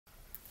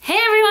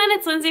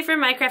it's Lindsay from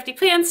My Crafty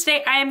Plans.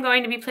 Today I am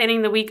going to be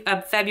planning the week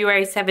of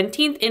February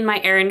 17th in my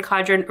Erin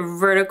Condren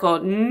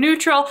vertical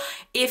neutral.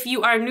 If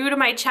you are new to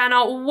my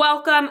channel,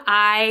 welcome.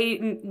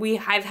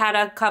 I've had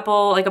a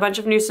bunch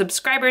of new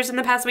subscribers in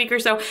the past week or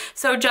so,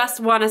 so just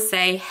want to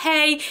say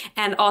hey,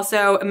 and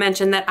also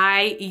mention that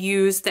I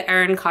use the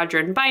Erin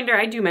Condren binder.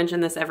 I do mention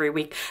this every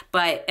week,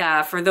 but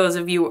for those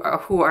of you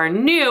who are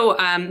new,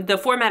 the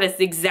format is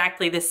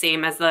exactly the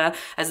same as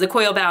the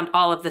coil bound.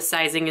 All of the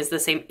sizing is the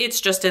same. It's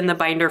just in the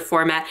binder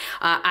format.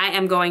 I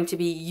am going to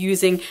be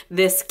using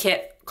this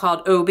kit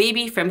called Oh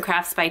Baby from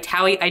Crafts by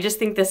Thaowie. I just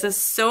think this is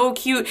so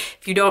cute.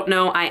 If you don't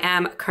know, I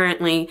am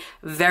currently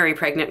very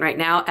pregnant right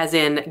now, as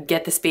in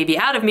get this baby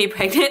out of me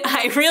pregnant.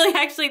 I really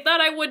actually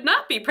thought I would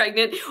not be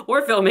pregnant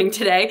or filming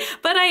today,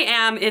 but I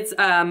am. It's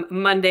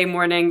Monday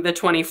morning, the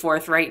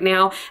 24th right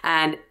now,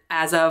 and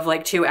as of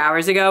like 2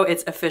 hours ago,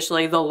 it's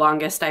officially the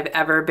longest I've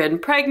ever been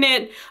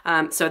pregnant.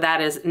 So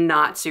that is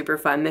not super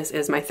fun. This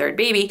is my third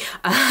baby.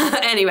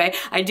 Anyway,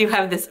 I do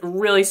have this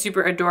really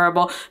super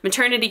adorable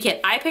maternity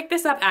kit. I picked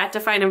this up at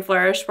Define &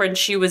 Flourish when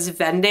she was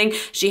vending.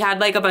 She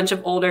had like a bunch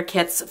of older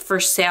kits for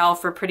sale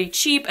for pretty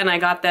cheap, and I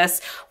got this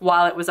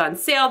while it was on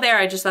sale there.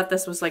 I just thought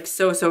this was like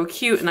so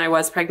cute, and I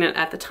was pregnant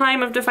at the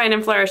time of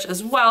Define & Flourish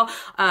as well.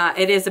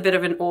 It is a bit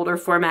of an older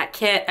format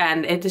kit,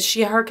 and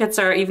her kits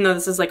are, even though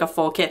this is like a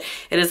full kit,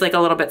 it is like a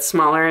little bit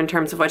smaller in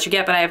terms of what you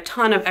get, but I have a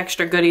ton of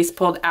extra goodies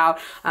pulled out,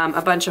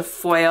 a bunch of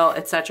foil,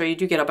 etc. You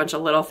do get a bunch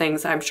of little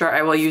things. I'm sure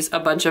I will use a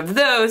bunch of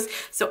those.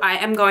 So I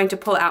am going to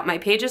pull out my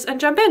pages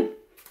and jump in.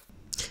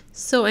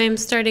 So I am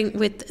starting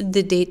with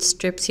the date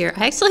strips here.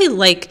 I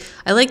like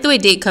the way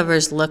date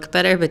covers look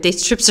better, but date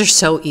strips are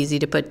so easy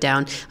to put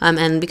down.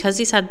 And because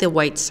these had the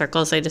white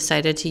circles, I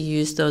decided to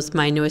use those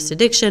My Newest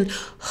Addiction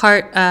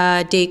heart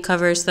date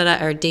covers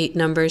date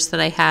numbers that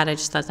I had. I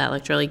just thought that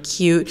looked really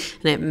cute,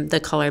 and the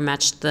color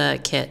matched the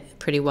kit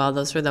pretty well.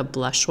 Those were the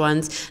blush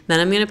ones. Then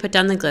I'm going to put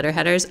down the glitter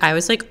headers. I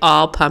was like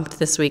all pumped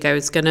this week.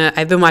 I've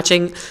been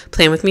watching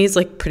Plan With Me's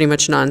like pretty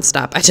much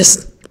nonstop.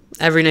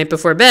 Every night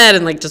before bed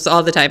and like just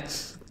all the time.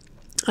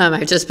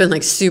 I've just been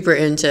like super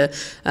into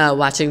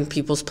watching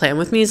people's Plan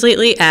With Me's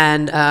lately,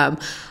 and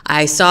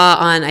I saw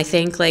on, I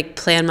think like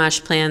Plan Mosh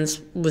Plans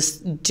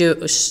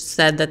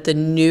said that the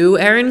new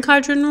Erin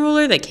Condren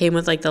ruler that came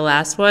with like the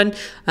last one,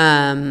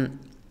 that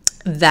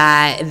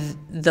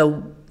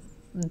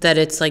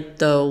it's like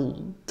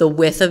the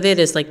width of it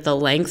is like the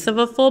length of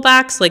a full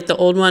box. Like the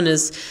old one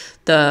is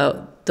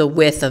the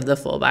width of the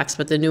full box,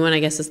 but the new one I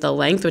guess is the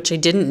length, which I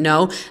didn't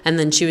know. And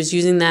then she was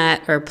using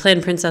that, or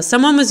Plan Princess,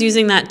 someone was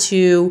using that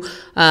to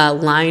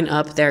line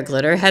up their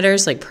glitter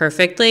headers like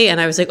perfectly, and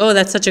I was like, oh,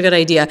 that's such a good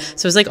idea.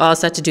 So I was like all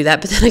set to do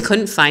that, but then I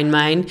couldn't find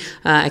mine.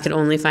 I could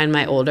only find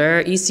my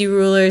older EC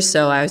rulers,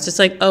 so I was just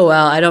like, oh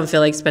well, I don't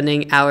feel like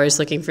spending hours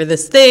looking for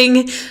this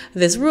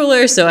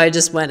ruler, so I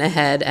just went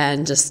ahead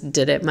and just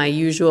did it my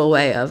usual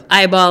way of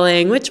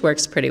eyeballing, which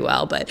works pretty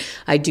well. But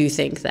I do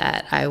think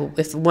that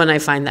when I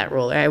find that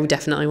ruler, I would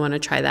definitely want to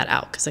try that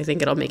out, because I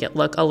think it'll make it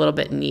look a little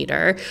bit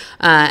neater.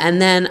 And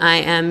then I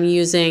am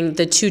using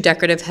the two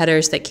decorative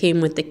headers that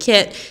came with the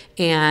kit,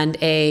 and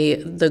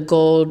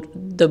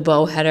the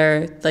bow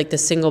header, like the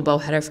single bow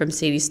header from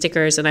Sadie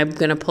Stickers, and I'm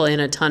going to pull in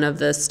a ton of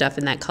the stuff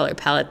in that color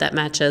palette that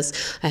matches.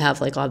 I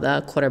have like all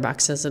the quarter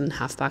boxes and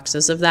half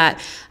boxes of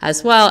that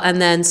as well,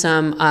 and then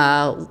some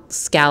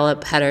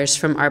scallop headers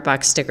from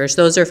Artbox Stickers.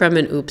 Those are from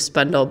an Oops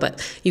bundle,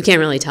 but you can't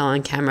really tell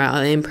on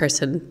camera. In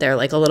person, they're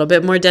like a little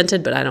bit more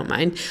dented, but I don't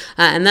mind.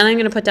 And then I'm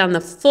going to put down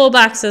the full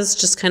boxes,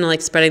 just kind of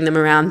like spreading them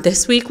around.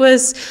 This week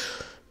was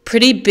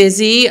pretty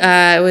busy.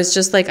 It was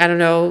just like, I don't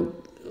know,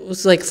 it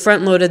was like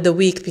front loaded the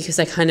week because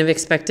I kind of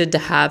expected to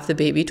have the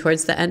baby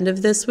towards the end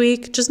of this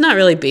week. Just not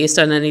really based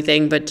on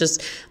anything, but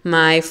just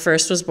my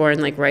first was born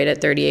like right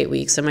at 38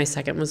 weeks and my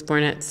second was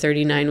born at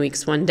 39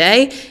 weeks one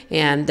day.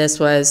 And this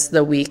was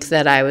the week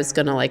that I was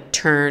going to like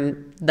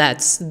turn.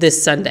 That's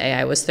this Sunday.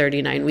 I was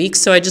 39 weeks.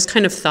 So I just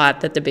kind of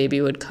thought that the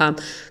baby would come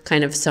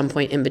kind of some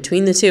point in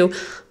between the two.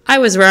 I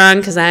was wrong,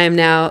 because I am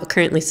now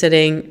currently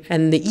sitting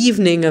in the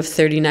evening of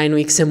 39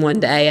 weeks in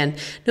one day and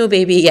no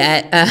baby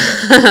yet.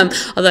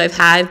 Although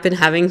I've been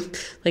having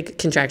like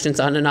contractions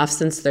on and off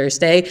since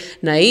Thursday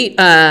night.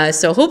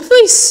 So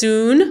hopefully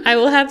soon I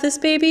will have this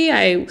baby.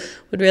 I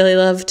would really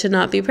love to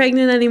not be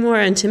pregnant anymore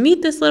and to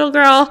meet this little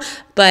girl.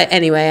 But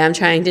anyway, I'm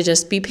trying to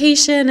just be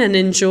patient and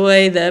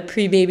enjoy the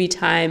pre-baby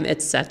time,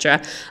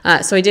 etc.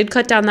 So I did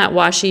cut down that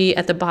washi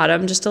at the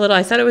bottom just a little.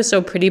 I thought it was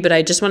so pretty, but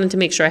I just wanted to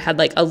make sure I had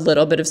like a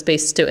little bit of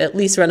space to at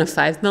least run a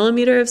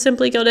 5mm of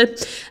Simply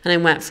Gilded. And I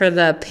went for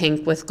the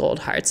pink with gold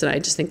hearts, and I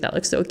just think that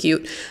looks so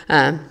cute.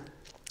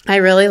 I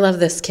really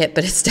love this kit,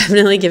 but it's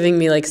definitely giving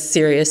me like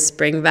serious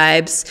spring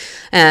vibes.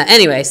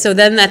 Anyway, so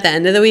then at the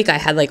end of the week, I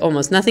had like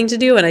almost nothing to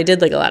do, and I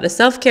did like a lot of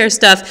self-care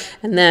stuff.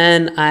 And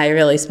then I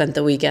really spent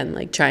the weekend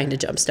like trying to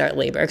jumpstart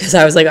labor, because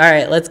I was like, all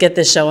right, let's get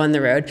this show on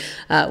the road,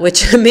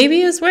 which maybe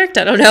has worked.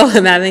 I don't know.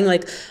 I'm having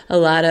like a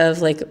lot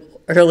of like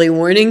early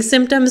warning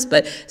symptoms,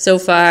 but so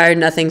far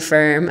nothing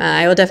firm.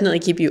 I will definitely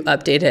keep you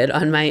updated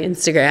on my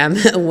Instagram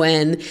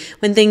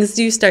when things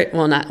do start,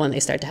 well, not when they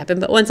start to happen,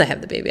 but once I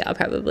have the baby, I'll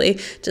probably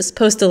just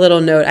post a little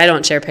note. We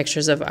don't share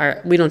pictures of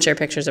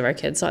our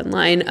kids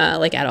online,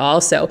 like at all.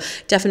 So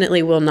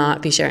definitely will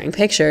not be sharing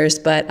pictures,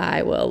 but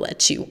I will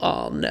let you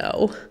all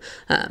know.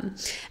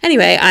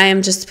 Anyway, I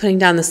am just putting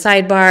down the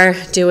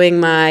sidebar, doing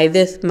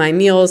my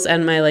meals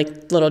and my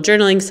like little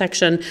journaling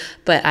section,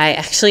 but I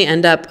actually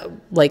end up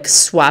like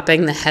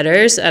swapping the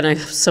headers, and I'm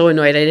so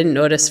annoyed. I didn't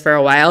notice for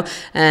a while,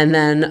 and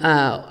then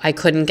I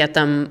couldn't get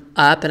them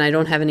up, and I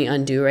don't have any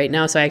undo right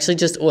now, so I actually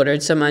just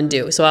ordered some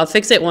undo. So I'll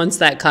fix it once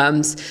that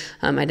comes.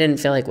 I didn't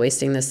feel like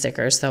wasting the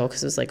stickers though,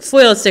 because it was like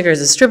foiled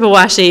stickers, a strip of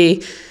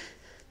washi,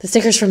 the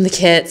stickers from the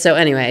kit. So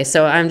anyway,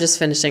 so I'm just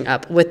finishing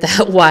up with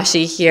that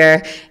washi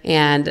here,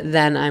 and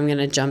then I'm going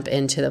to jump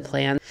into the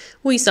plan.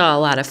 We saw a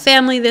lot of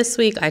family this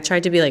week. I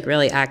tried to be like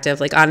really active.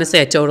 Like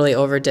honestly, I totally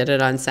overdid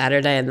it on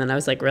Saturday, and then I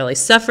was like really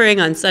suffering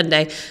on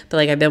Sunday. But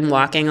like I've been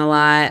walking a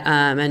lot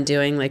and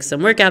doing like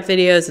some workout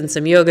videos and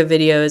some yoga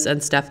videos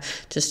and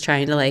stuff, just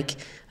trying to like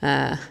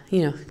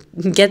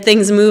get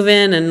things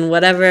moving and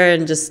whatever,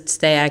 and just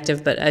stay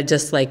active. But I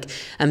just like,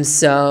 I'm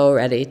so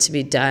ready to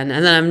be done.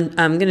 And then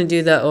I'm going to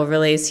do the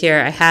overlays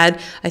here. I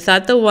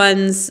thought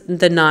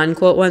the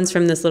non-quote ones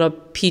from this little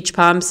peach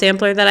palm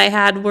sampler that I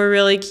had were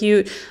really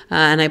cute.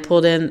 And I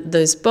pulled in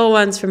those bow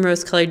ones from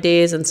Rose Colored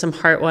Days and some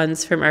heart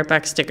ones from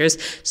Artbox Stickers.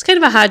 Just kind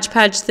of a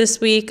hodgepodge this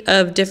week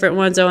of different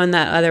ones. Oh, and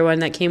that other one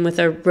that came with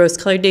a Rose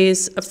Colored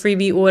Days, a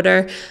freebie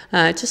order.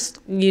 Just,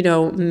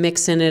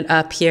 mixing it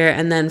up here.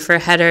 And then for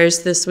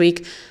headers this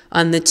week,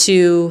 on the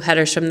 2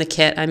 headers from the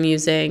kit, I'm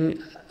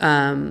using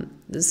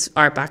this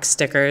Artbox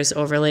Stickers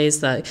overlays,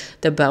 the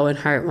bow and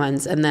heart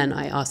ones, and then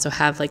I also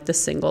have like the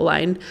single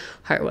line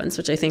heart ones,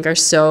 which I think are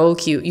so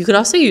cute. You could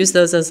also use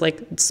those as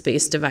like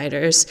space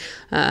dividers,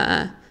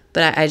 but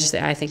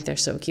I think they're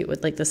so cute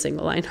with like the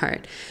single line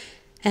heart.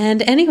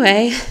 And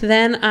anyway,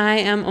 then I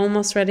am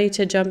almost ready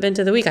to jump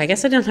into the week. I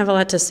guess I didn't have a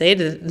lot to say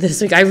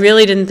this week. I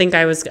really didn't think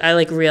I'm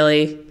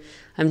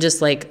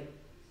just like,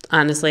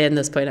 honestly, at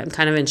this point, I'm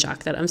kind of in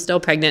shock that I'm still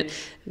pregnant.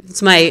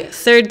 It's my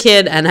 3rd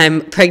kid, and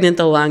I'm pregnant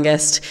the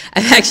longest.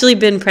 I've actually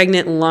been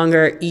pregnant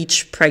longer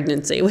each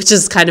pregnancy, which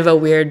is kind of a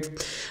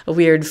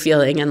weird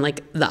feeling, and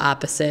like the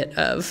opposite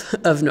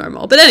of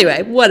normal. But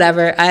anyway,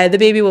 whatever. The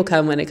baby will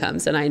come when it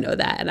comes, and I know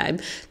that, and I'm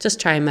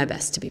just trying my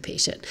best to be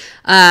patient.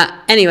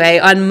 Anyway,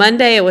 on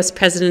Monday, it was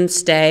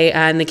President's Day,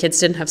 and the kids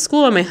didn't have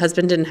school, and my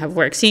husband didn't have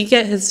work. So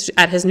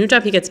at his new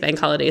job, he gets bank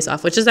holidays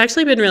off, which has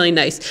actually been really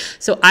nice.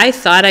 So I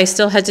thought I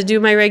still had to do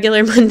my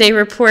regular Monday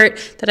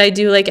report that I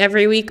do like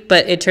every week,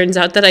 but it turns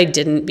out that I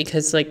didn't,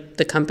 because like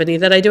the company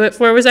that I do it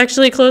for was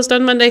actually closed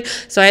on Monday.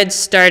 So I had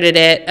started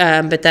it,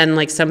 but then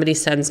like somebody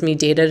sends me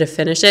data to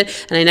finish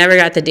it, and I never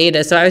got the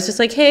data. So I was just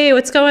like, hey,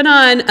 what's going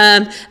on?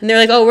 And they're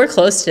like, oh, we're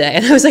closed today.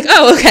 And I was like,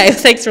 oh, okay,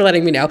 thanks for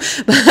letting me know.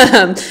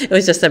 But it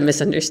was just a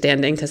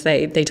misunderstanding, because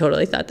they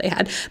totally thought they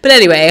had. But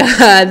anyway,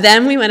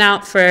 then we went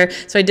out so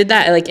I did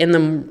that like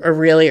in a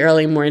really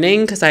early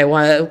morning, because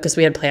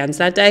we had plans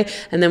that day.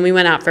 And then we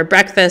went out for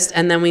breakfast,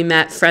 and then we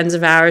met friends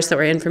of ours that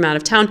were in from out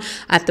of town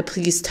at the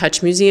Please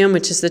Touch Museum,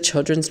 which is the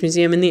children's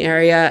museum in the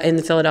area in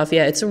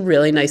Philadelphia. It's a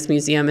really nice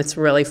museum. It's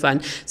really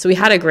fun. So we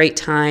had a great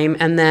time.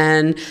 And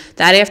then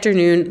that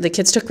afternoon, the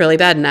kids took really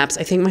bad naps.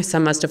 I think my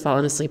son must have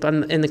fallen asleep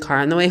in the car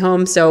on the way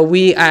home. So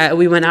we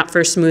went out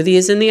for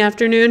smoothies in the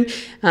afternoon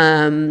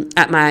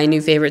at my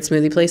new favorite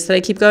smoothie place that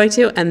I keep going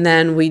to. And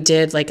then we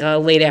did like a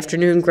late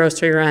afternoon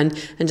grocery run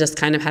and just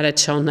kind of had a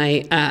chill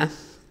night.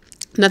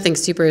 Nothing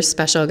super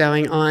special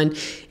going on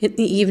in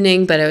the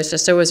evening, but it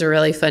was a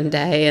really fun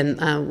day,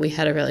 and we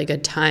had a really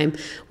good time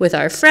with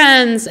our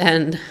friends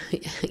and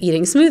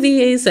eating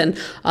smoothies and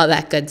all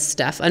that good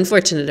stuff.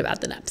 Unfortunate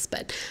about the naps,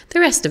 but the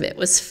rest of it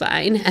was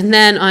fine. And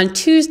then on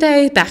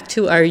Tuesday, back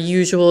to our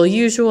usual.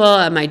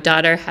 My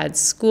daughter had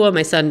school.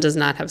 My son does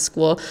not have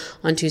school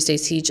on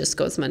Tuesdays. He just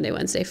goes Monday,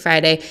 Wednesday,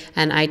 Friday,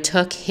 and I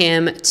took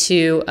him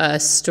to a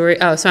story.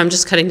 Oh, so I'm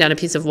just cutting down a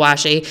piece of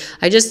washi.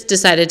 I just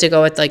decided to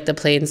go with like the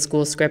plain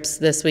school scripts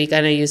this week,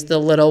 and I used the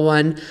little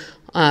one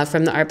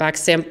from the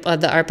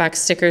Artbox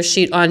sticker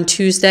sheet on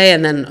Tuesday,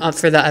 and then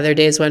for the other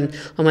days on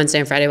Wednesday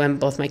and Friday when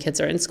both my kids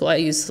are in school, I'll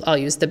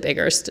use the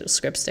bigger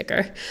script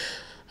sticker.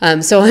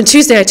 So on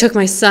Tuesday, I took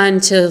my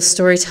son to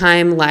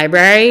Storytime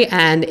Library,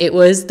 and it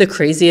was the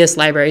craziest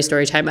library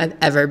story time I've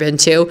ever been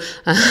to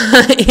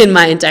in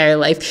my entire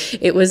life.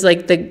 It was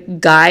like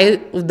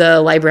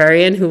the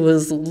librarian who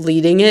was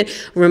leading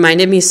it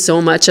reminded me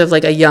so much of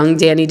like a young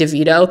Danny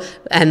DeVito,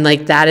 and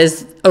like that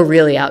is a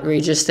really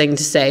outrageous thing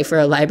to say for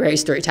a library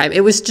story time.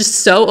 It was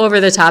just so over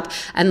the top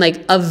and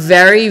like a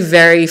very,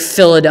 very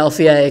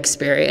Philadelphia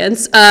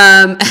experience.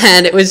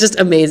 And it was just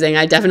amazing.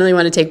 I definitely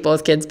want to take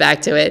both kids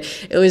back to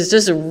it. It was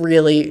just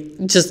really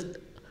just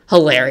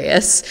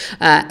hilarious.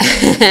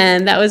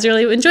 And that was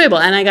really enjoyable.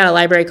 And I got a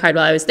library card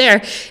while I was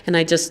there, and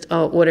I just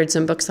ordered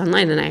some books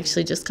online, and I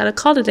actually just got a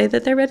call today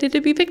that they're ready to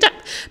be picked up.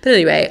 But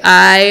anyway,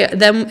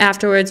 then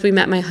afterwards we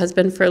met my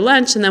husband for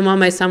lunch, and then while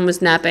my son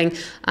was napping,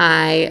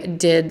 I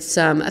did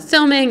some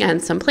filming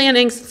and some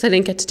planning since I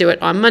didn't get to do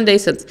it on Monday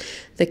since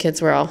the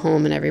kids were all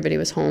home and everybody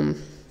was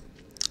home.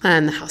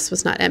 And the house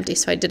was not empty,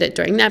 so I did it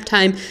during nap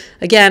time.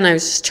 Again, I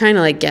was just trying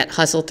to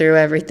hustle through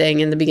everything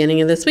in the beginning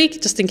of this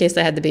week, just in case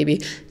I had the baby.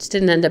 Just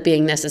didn't end up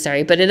being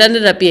necessary, but it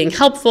ended up being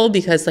helpful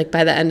because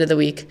by the end of the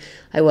week,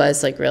 I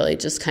was really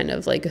just kind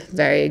of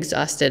very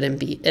exhausted and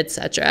beat,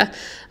 etc.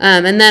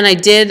 And then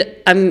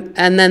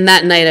and then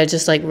that night I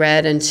just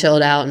read and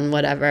chilled out and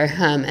whatever.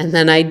 And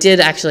then I did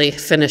actually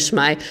finish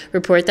my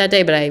report that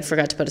day, but I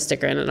forgot to put a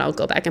sticker in, and I'll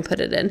go back and put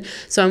it in.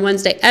 So on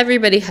Wednesday,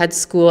 everybody had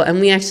school, and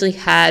we actually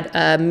had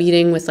a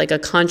meeting with a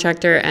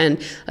contractor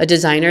and a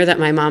designer that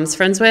my mom's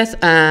friends with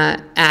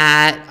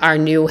at our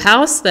new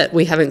house that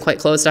we haven't quite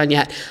closed on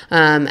yet.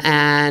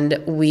 And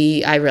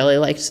I really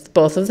liked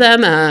both of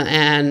them.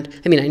 And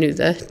I mean, I knew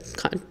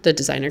the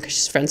designer because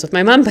she's friends with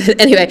my mom, but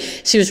anyway,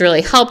 she was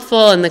really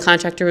helpful, and the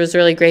contractor was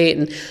really great.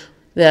 And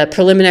the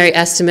preliminary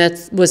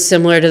estimate was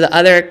similar to the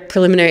other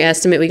preliminary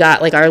estimate we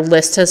got. Our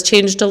list has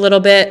changed a little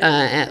bit,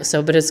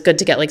 but it's good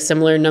to get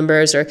similar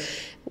numbers or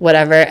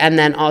whatever. And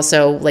then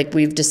also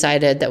we've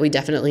decided that we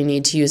definitely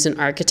need to use an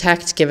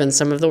architect given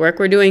some of the work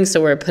we're doing.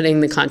 So we're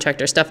putting the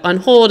contractor stuff on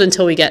hold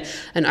until we get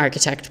an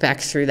architect back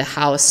through the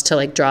house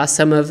to draw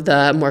some of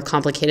the more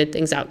complicated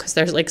things out, because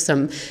there's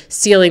some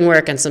ceiling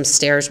work and some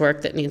stairs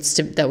work that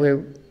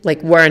we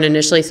weren't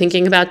initially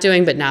thinking about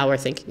doing, but now we're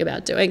thinking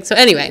about doing. So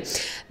anyway,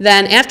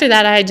 then after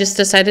that, I just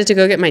decided to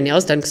go get my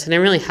nails done because I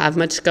didn't really have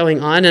much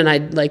going on. And I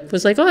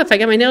was oh, if I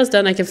get my nails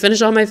done, I can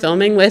finish all my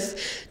filming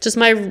with just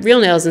my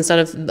real nails instead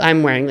of,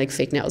 I'm wearing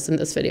fake nails in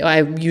this video.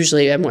 I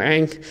usually am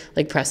wearing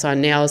press-on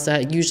nails,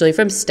 usually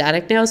from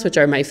Static Nails, which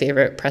are my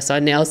favorite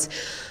press-on nails.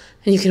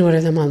 And you can order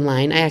them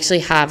online. I actually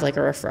have a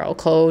referral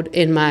code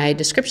in my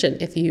description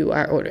if you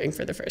are ordering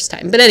for the first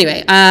time. But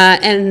anyway,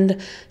 and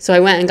so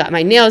I went and got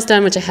my nails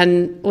done,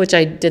 which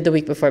I did the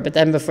week before, but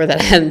then before that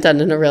I hadn't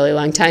done in a really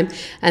long time.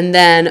 And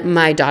then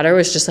my daughter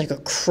was just a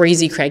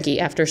crazy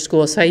cranky after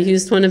school. So I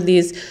used one of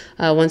these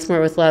Once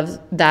More with Love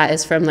that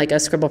is from a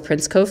Scribble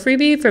Prints Co.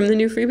 freebie from the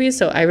new freebies.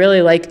 So I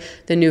really like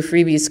the new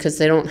freebies because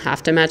they don't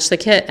have to match the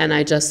kit. And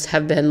I just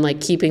have been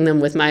keeping them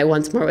with my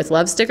Once More with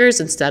Love stickers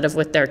instead of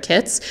with their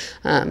kits.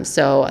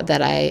 So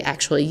that I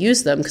actually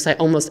use them because I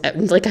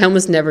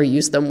almost never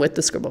use them with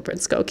the Scribble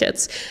Prints Go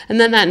kits. And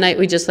then that night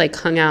we just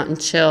hung out and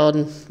chilled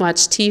and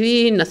watched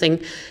TV,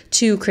 nothing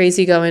too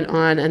crazy going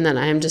on. And then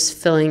I am just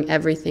filling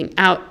everything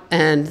out.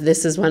 And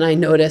this is when I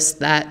noticed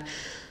that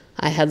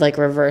I had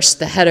reversed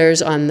the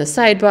headers on the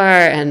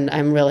sidebar, and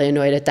I'm really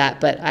annoyed at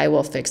that, but I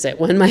will fix it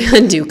when my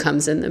undo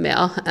comes in the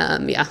mail.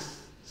 Yeah.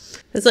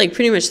 It's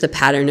pretty much the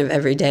pattern of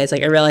every day. It's I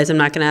realize I'm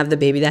not going to have the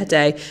baby that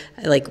day,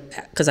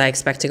 because I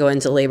expect to go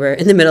into labor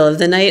in the middle of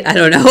the night. I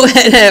don't know,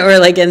 or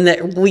in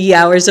the wee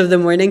hours of the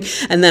morning.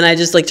 And then I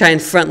just try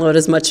and front load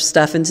as much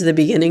stuff into the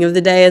beginning of the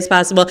day as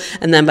possible.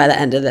 And then by the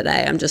end of the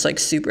day, I'm just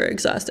super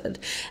exhausted.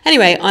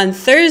 Anyway, on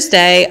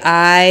Thursday,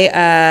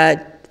 I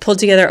pulled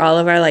together all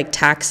of our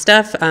tax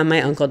stuff.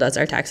 My uncle does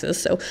our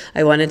taxes, so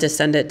I wanted to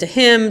send it to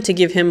him to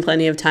give him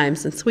plenty of time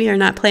since we are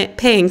not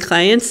paying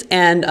clients,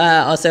 and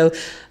also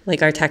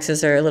our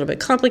taxes are a little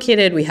bit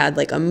complicated. We had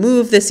a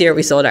move this year.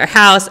 We sold our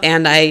house,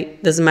 and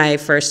this is my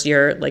first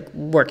year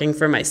working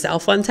for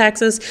myself on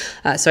taxes.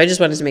 So I just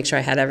wanted to make sure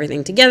I had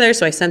everything together.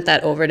 So I sent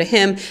that over to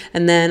him,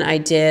 and then I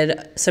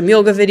did some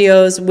yoga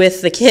videos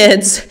with the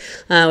kids,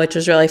 which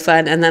was really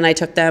fun. And then I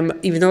took them,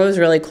 even though it was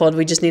really cold,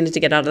 we just needed to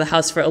get out of the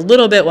house for a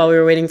little bit while we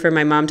were waiting for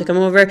my mom to come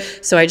over.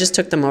 So I just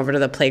took them over to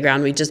the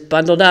playground. We just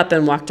bundled up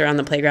and walked around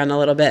the playground a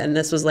little bit. And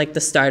this was the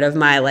start of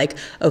my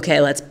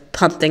okay, let's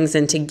pump things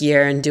into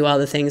gear and do all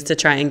the things to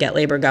try and get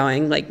labor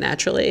going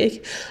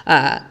naturally.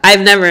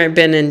 I've never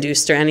been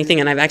induced or anything,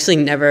 and I've actually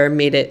never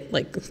made it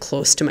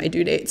close to my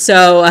due date,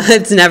 so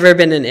it's never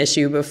been an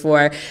issue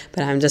before,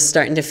 but I'm just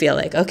starting to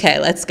feel okay,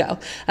 let's go.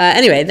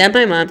 Anyway, then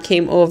my mom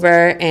came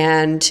over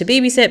and to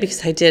babysit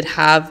because I did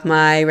have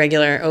my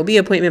regular OB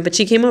appointment, but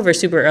she came over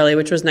super early,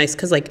 which was nice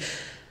because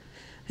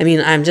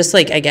I'm just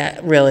I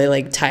get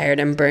really tired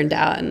and burned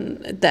out, and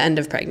the end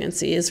of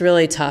pregnancy is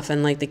really tough,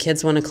 and the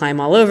kids want to climb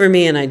all over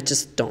me, and I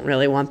just don't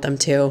really want them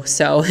to.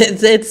 So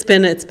it's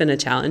been a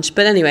challenge.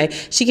 But anyway,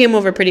 she came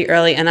over pretty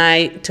early, and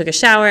I took a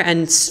shower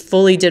and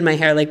fully did my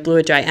hair, blew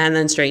it dry, and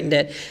then straightened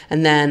it,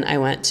 and then I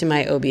went to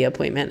my OB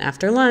appointment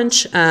after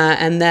lunch,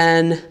 and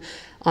then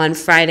on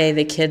Friday,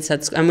 the kids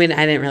had I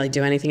didn't really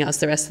do anything else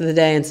the rest of the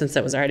day, and since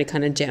that was already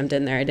kind of jammed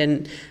in there, I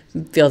didn't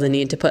feel the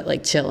need to put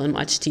chill and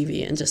watch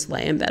TV and just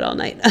lay in bed all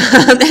night.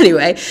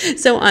 Anyway,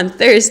 so on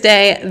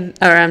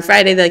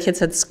Friday, the kids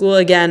had school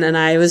again, and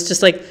I was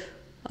just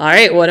all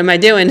right, what am I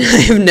doing? I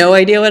have no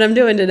idea what I'm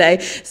doing today.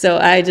 So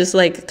I just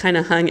kind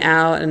of hung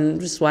out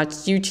and just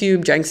watched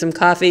YouTube, drank some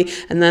coffee,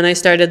 and then I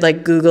started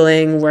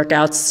Googling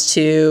workouts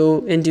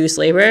to induce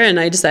labor, and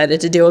I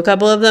decided to do a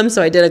couple of them.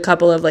 So I did a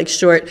couple of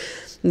short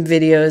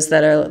videos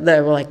that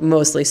were like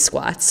mostly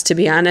squats, to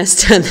be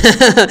honest,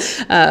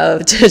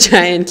 to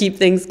try and keep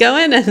things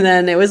going. And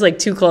then it was like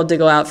too cold to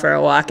go out for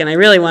a walk, and I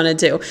really wanted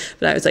to,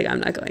 but I was like,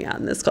 I'm not going out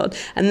in this cold.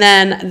 And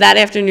then that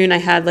afternoon I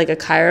had like a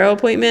chiro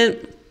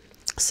appointment.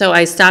 So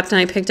I stopped and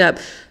I picked up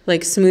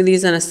like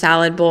smoothies and a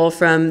salad bowl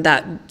from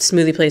that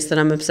smoothie place that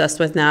I'm obsessed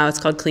with now. It's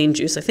called Clean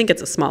Juice. I think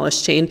it's a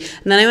smallish chain.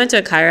 And then I went to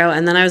a chiro,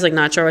 and then I was like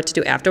not sure what to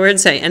do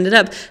afterwards. So I ended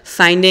up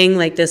finding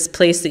like this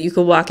place that you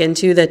could walk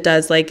into that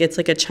does like, it's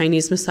like a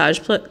Chinese massage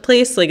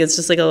place. Like it's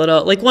just like a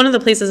little, like one of the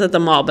places at the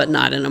mall, but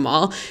not in a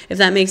mall, if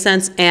that makes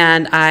sense.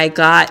 And I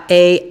got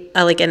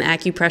like an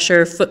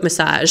acupressure foot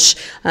massage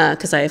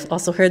because I've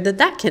also heard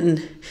that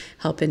can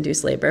help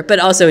induce labor, but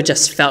also it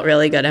just felt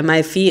really good, and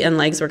my feet and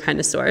legs were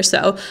kind of sore,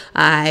 so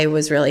I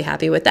was really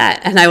happy with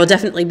that, and I will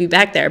definitely be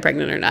back there,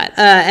 pregnant or not.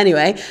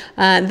 Anyway,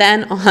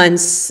 then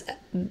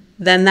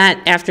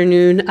that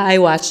afternoon I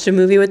watched a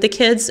movie with the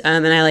kids,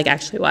 and I like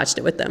actually watched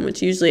it with them,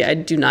 which usually I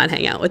do not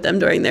hang out with them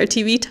during their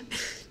TV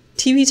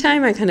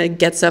time. I kind of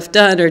get stuff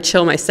done or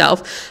chill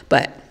myself,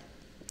 but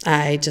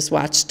I just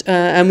watched,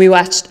 and we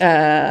watched,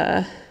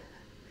 oh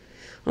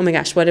my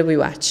gosh, what did we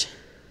watch?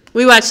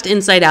 We watched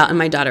Inside Out, and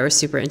my daughter was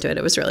super into it.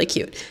 It was really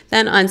cute.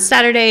 Then on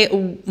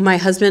Saturday, my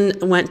husband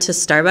went to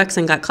Starbucks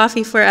and got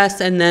coffee for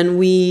us, and then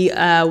we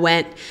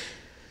went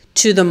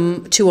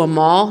to a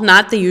mall,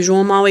 not the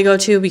usual mall we go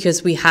to,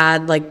 because we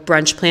had like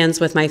brunch plans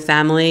with my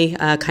family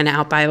kind of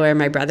out by where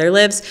my brother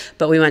lives,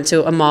 but we went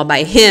to a mall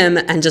by him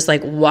and just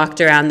like walked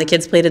around. The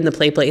kids played in the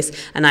play place,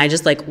 and I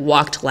just like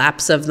walked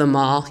laps of the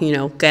mall, you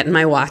know, getting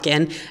my walk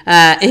in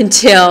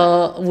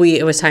until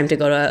it was time to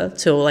go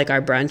to like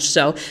our brunch.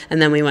 So,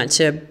 and then we went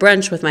to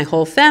brunch with my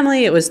whole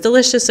family. It was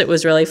delicious. It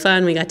was really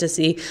fun. We got to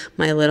see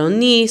my little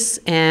niece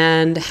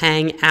and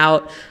hang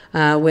out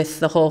with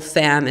the whole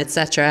fam,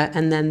 etc.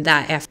 And then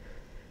that after,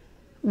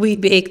 I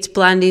baked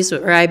blondies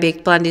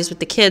with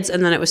the kids,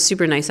 and then it was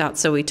super nice out,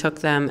 so we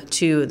took them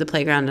to the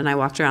playground, and I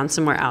walked around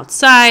somewhere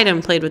outside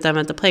and played with them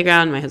at the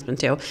playground, my husband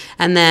too.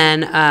 And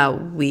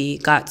then we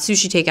got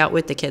sushi takeout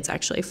with the kids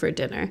actually for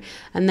dinner.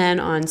 And then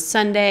on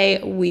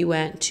Sunday we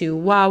went to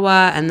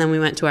Wawa, and then we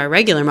went to our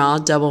regular mall,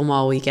 double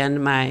mall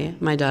weekend,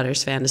 my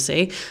daughter's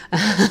fantasy.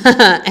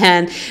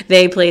 And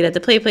they played at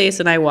the play place,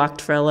 and I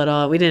walked for a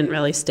little. We didn't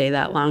really stay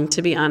that long,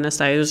 to be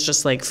honest. I was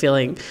just like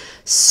feeling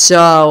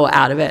so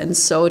out of it and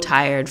so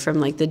tired from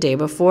like the day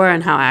before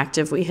and how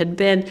active we had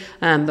been,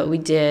 but we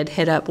did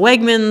hit up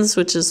Wegmans,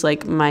 which is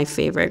like my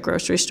favorite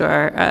grocery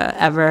store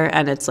ever,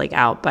 and it's like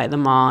out by the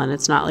mall, and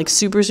it's not like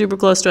super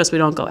close to us. We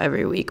don't go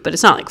every week, but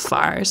it's not like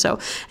far, so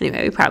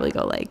anyway, we probably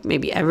go like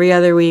maybe every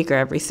other week or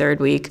every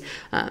third week.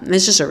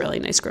 It's just a really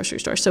nice grocery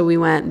store, so we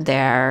went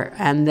there,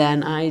 and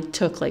then I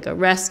took like a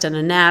rest and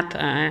a nap.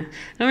 I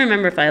don't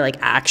remember if I like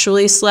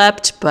actually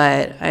slept,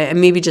 but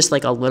maybe just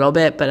like a little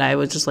bit, but I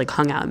was just like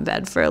hung out in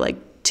bed for like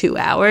 2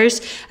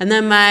 hours. And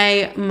then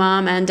my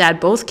mom and dad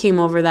both came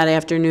over that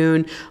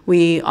afternoon.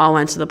 We all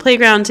went to the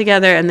playground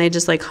together, and they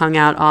just like hung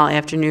out all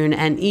afternoon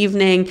and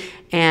evening.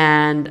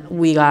 And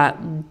we got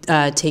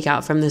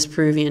takeout from this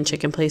Peruvian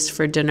chicken place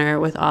for dinner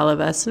with all of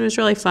us. And it was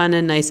really fun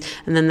and nice.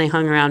 And then they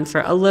hung around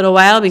for a little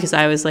while because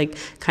I was like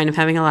kind of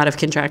having a lot of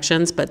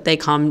contractions, but they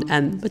calmed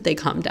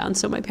down.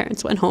 So my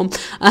parents went home.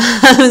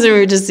 So we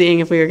were just seeing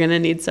if we were going to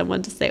need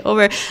someone to stay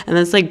over. And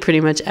that's like pretty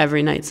much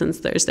every night since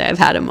Thursday. I've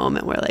had a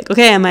moment where like,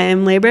 okay, am I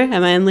in labor?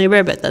 Am I in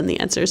labor? But then the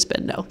answer has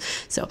been no.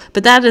 So,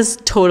 but that is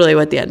totally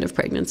what the end of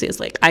pregnancy is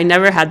like. I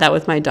never had that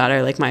with my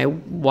daughter. Like my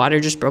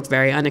water just broke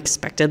very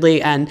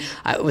unexpectedly, and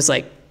I was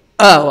like,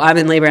 oh, I'm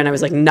in labor, and I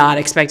was like not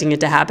expecting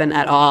it to happen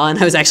at all. And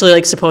I was actually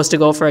like supposed to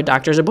go for a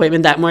doctor's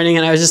appointment that morning,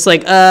 and I was just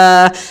like,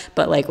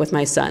 but like with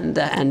my son,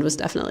 the end was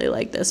definitely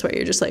like this, where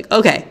you're just like,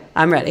 okay,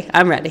 I'm ready.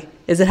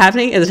 Is it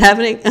happening?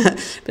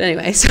 But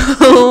anyway, so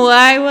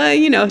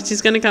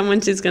she's gonna come when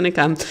she's gonna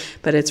come,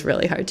 but it's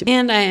really hard to.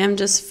 And I am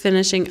just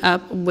finishing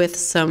up with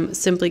some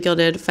Simply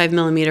Gilded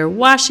 5mm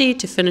washi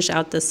to finish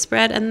out this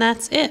spread, and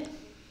that's it.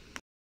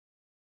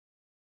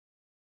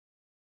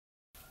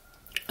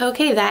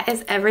 Okay, that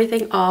is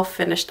everything all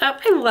finished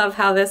up. I love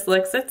how this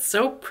looks. It's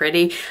so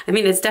pretty. I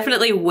mean, it's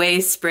definitely way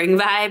spring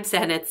vibes,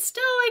 and it's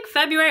still like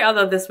February,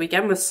 although this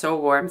weekend was so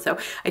warm. So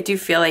I do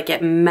feel like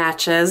it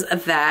matches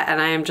that, and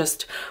I am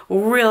just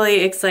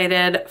really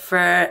excited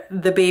for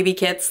the baby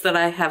kits that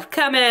I have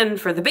coming,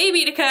 for the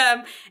baby to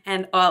come,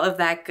 and all of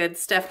that good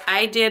stuff.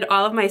 I did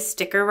all of my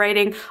sticker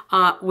writing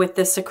with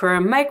the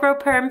Sakura Micro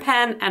Perm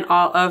pen, and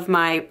all of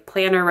my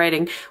planner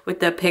writing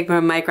with the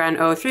Pigma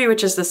Micron 03,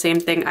 which is the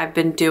same thing I've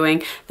been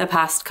doing the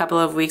past couple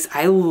of weeks.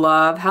 I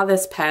love how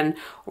this pen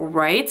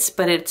writes,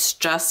 but it's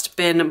just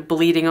been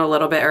bleeding a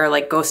little bit or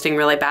like ghosting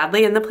really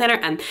badly in the planner,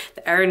 and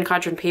the Erin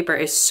Condren paper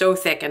is so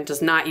thick and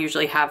does not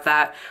usually have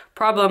that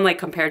problem like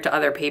compared to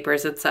other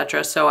papers,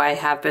 etc. So I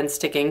have been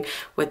sticking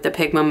with the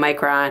Pigma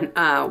Micron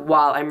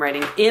while I'm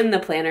writing in the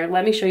planner.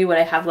 Let me show you what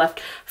I have left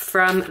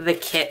from the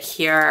kit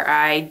here.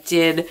 I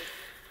did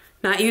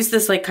not use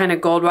this like kind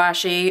of gold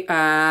washi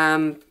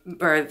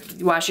or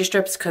washi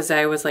strips because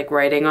I was like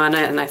writing on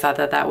it and I thought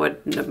that that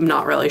would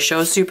not really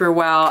show super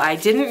well. I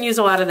didn't use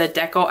a lot of the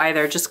deco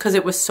either just because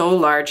it was so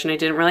large and I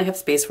didn't really have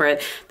space for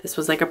it. This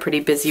was like a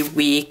pretty busy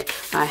week.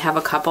 I have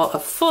a couple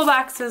of full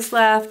boxes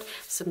left,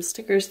 some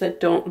stickers that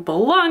don't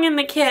belong in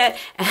the kit,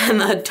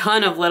 and a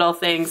ton of little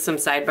things, some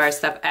sidebar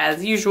stuff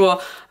as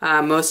usual.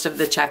 Most of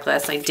the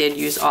checklist, I did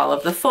use all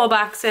of the full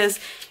boxes.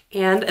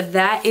 And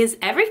that is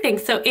everything.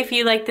 So if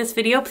you like this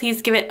video,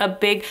 please give it a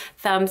big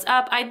thumbs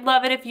up. I'd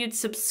love it if you'd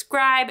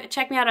subscribe.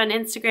 Check me out on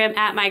Instagram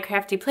at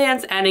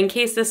mycraftyplans. And in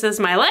case this is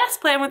my last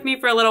plan with me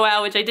for a little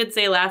while, which I did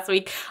say last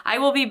week, I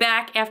will be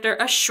back after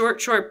a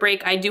short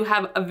break. I do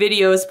have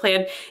videos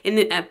planned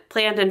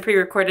planned and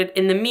pre-recorded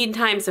in the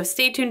meantime. So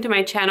stay tuned to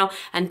my channel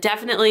and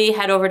definitely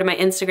head over to my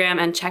Instagram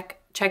and check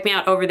me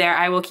out over there.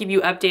 I will keep you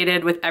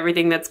updated with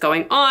everything that's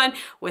going on,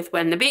 with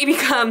when the baby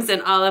comes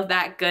and all of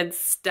that good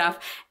stuff.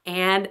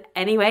 And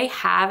anyway,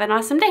 have an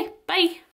awesome day. Bye.